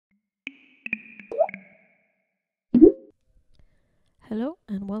Hello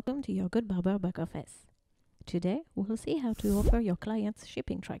and welcome to your GoodBarber back office. Today we'll see how to offer your clients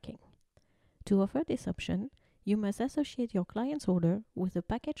shipping tracking. To offer this option, you must associate your client's order with a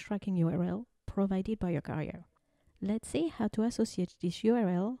package tracking URL provided by your carrier. Let's see how to associate this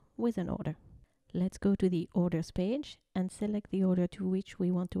URL with an order. Let's go to the orders page and select the order to which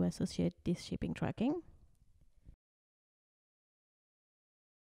we want to associate this shipping tracking.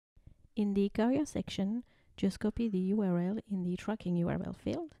 In the carrier section, just copy the URL in the tracking URL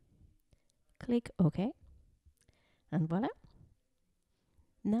field. Click OK. And voila!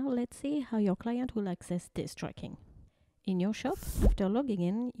 Now let's see how your client will access this tracking. In your shop, after logging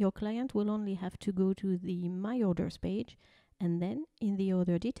in, your client will only have to go to the My Orders page and then in the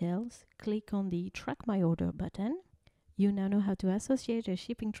order details, click on the Track My Order button. You now know how to associate a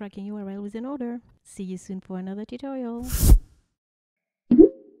shipping tracking URL with an order. See you soon for another tutorial.